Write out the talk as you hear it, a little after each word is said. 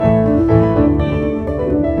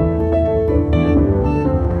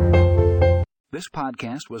This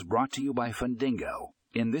podcast was brought to you by Fundingo.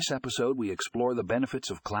 In this episode, we explore the benefits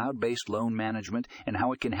of cloud-based loan management and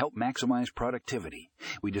how it can help maximize productivity.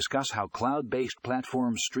 We discuss how cloud-based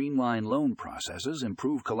platforms streamline loan processes,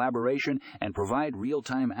 improve collaboration, and provide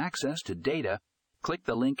real-time access to data. Click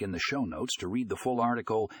the link in the show notes to read the full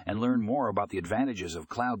article and learn more about the advantages of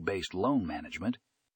cloud-based loan management.